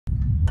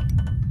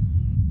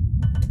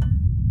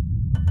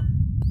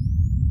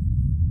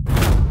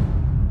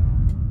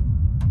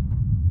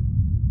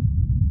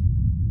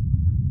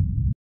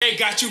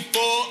got you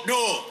fucked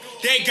up.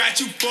 They got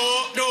you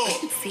fucked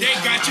up. They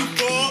got you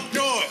fucked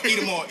up. Eat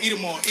them all, eat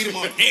them all, eat them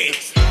all.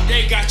 Eggs.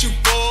 They got you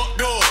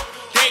fucked up.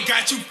 They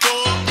got you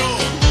fucked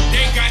up.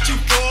 They got you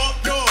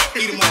fucked up.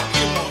 Eat them all, eat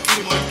them all, eat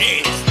them all.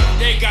 Eggs.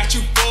 They got you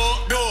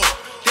fucked up.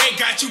 They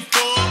got you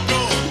fucked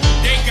up.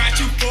 They got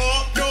you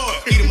fucked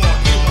up. Eat them all,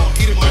 eat them all,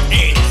 eat them all.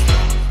 Eggs.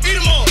 Eat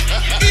them all,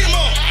 eat them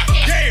all.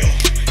 Yeah,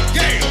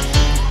 yeah.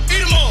 Eat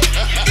them all,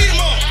 eat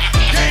them all.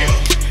 Yeah,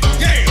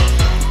 yeah.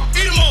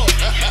 Eat them all,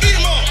 eat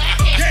them all.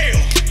 Yeah,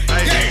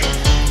 yeah.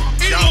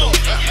 Eat them all,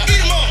 eat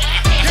them all.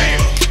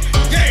 Yeah,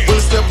 yeah. When I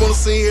step on the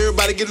scene,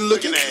 everybody get it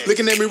looking.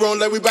 Looking at me wrong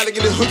like we about to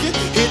get it hooking.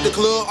 Hit the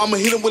club, I'ma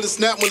hit him with a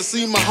snap. When I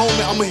see my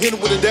homie, I'ma hit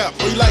him with a dap.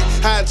 Oh, you like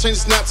how I change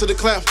the snap to the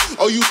clap?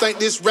 Oh, you think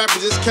this rapper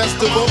just can't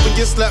step up and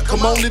get slapped?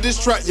 Come on to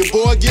this track, your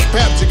boy get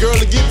papped, your girl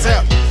will get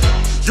tapped.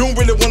 You don't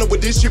really want it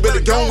with this, you better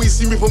go when you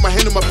see me put my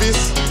hand in my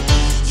fist.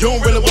 You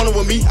don't really want it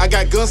with me, I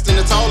got guns in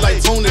the tall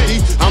like Tony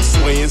D. I'm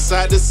swaying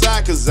side to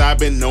side cause I've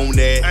been on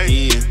that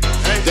end.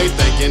 They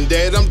thinking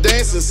that I'm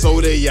dancing so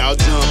they all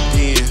jump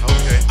in.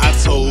 I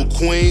told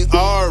Queen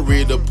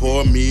Ari to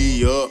pour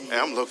me up.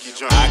 I'm low-key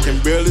drunk. I can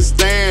barely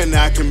stand,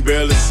 I can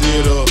barely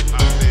sit up.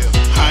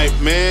 Hype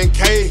man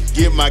K,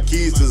 get my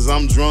keys cause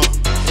I'm drunk.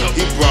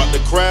 He brought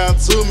the crowd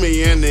to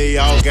me and they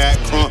all got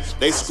crunk.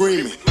 They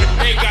screaming.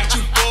 They got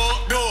you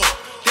fucked up.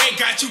 They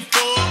got you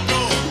fucked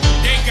up.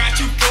 They got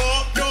you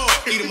fucked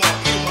up. Eat them all,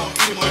 eat them all,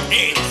 eat them all.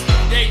 Eggs.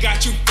 They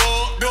got you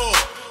fucked up.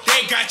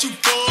 They got you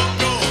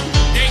fucked up.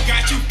 They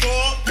got you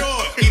fucked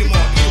up. Eat them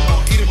all, eat them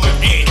all, eat them all.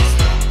 Eggs.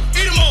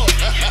 Eat them all,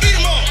 eat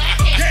them all.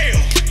 Yeah,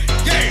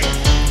 yeah.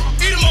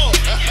 Eat them all,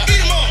 eat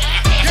them all.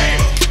 Yeah,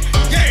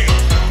 yeah.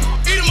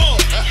 Eat them all,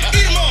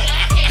 eat them all.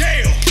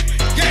 Yeah,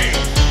 yeah.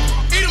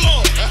 Eat them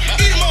all,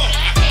 eat them all.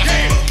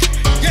 Yeah,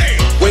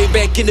 yeah. Way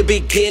back in the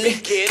beginning,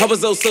 I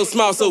was oh so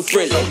small, so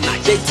friendly.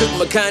 They took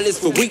my kindness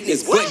for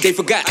weakness, but they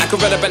forgot I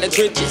could run up out the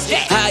trenches.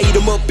 I eat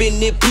them up in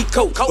the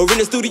Pico, or in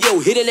the studio,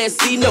 hitting that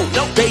C-note.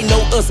 They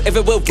know us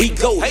everywhere we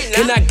go,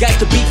 and I got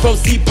the beat from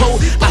C-Po.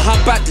 I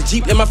hop out the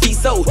Jeep and my feet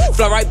so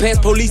fly right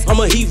past police, I'm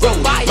a hero.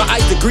 My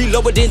ice degree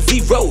lower than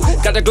zero.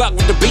 Got the Glock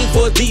with the beam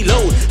for a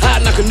D-load. I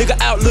knock a nigga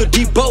out, Lil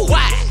Debo.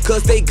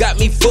 Cause they got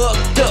me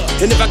fucked up.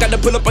 And if I got to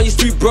pull up on your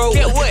street, bro,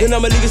 then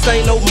I'ma leave this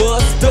ain't no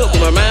must up.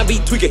 My mind be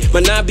tweaking,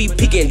 my mind be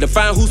peeking.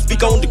 Define who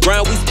speak on the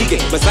ground, we speaking.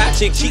 My side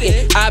chick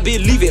cheating, I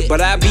believe it,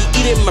 but I be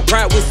eating my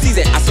pride with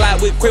season. I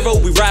slide with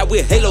Quavo, we ride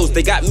with halos,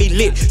 they got me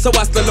lit, so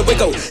I still away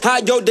go. How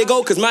yo they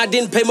go, cause mine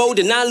didn't pay more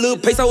than 9 little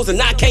pesos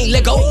and I can't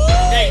let go.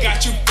 They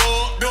got you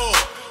fucked up.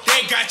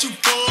 They got you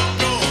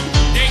fucked up.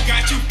 They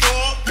got you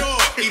fucked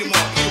up. Eat them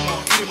all, eat them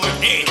all, eat them all.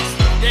 Eggs.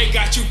 They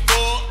got you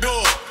fucked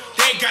up.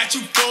 They got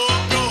you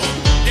fucked up.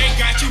 They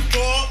got you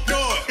fucked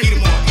up. Eat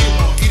them all, eat them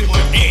all, eat them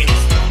all. Eggs.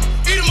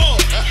 Eat them all,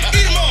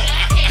 eat them all.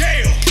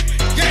 Yeah,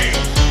 yeah.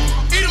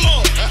 Eat them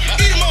all,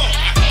 eat them all.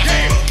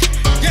 Yeah,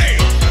 yeah.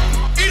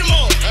 Eat them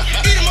all,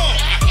 eat them all.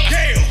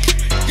 Yeah,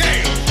 yeah.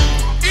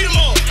 Eat them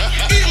all,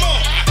 eat them all.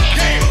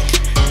 Yeah,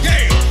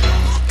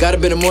 yeah. Got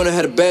up in the morning,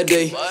 had a bad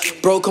day.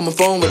 Bro, call my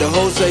phone with the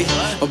whole say.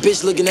 My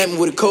bitch looking at me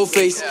with a cold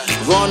face.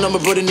 Wrong number,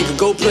 brother, nigga,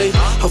 go play.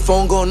 Her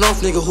phone going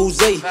off, nigga, who's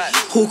they?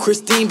 Who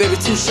Christine, baby,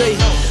 touche.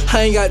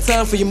 I ain't got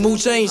time for your mood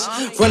change.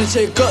 Run and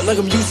check up like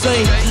I'm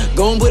Usain.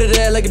 Gon' put it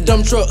out like a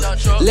dump truck.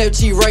 Left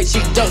cheek, right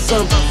cheek, dump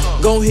some.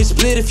 Gon' hit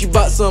split if you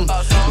bought some.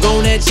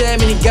 Gon' that jam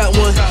and he got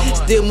one.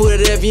 Still move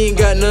it if you ain't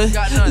got none.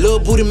 Little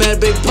booty mad,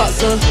 baby, pop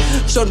some.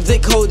 Show the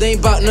dick hole, they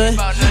ain't bout none.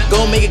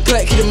 Gon' make it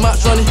clack, keep the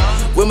mops running.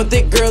 With my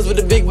thick girls with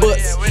the big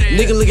butts.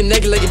 Nigga looking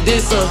naked like you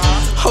did some.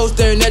 Hoe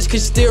staring at you cause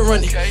you still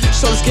running.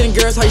 Show the skinny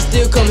girls how you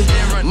still coming.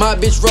 My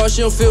bitch raw,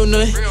 she don't feel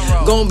nothing.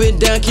 Gon' bend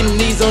down, keep them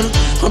knees on them.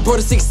 My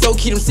brother 6 so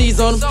keep them C's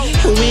on them.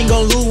 And we ain't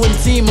gon' lose when the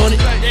team on it.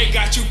 They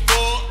got you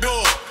fucked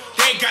up.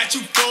 They got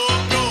you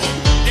fucked up.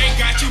 They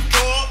got you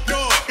fucked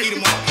up. Eat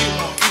them all, eat them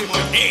all, eat them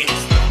all.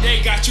 Eggs.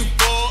 They got you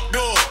fucked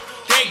up.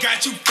 They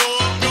got you fucked up.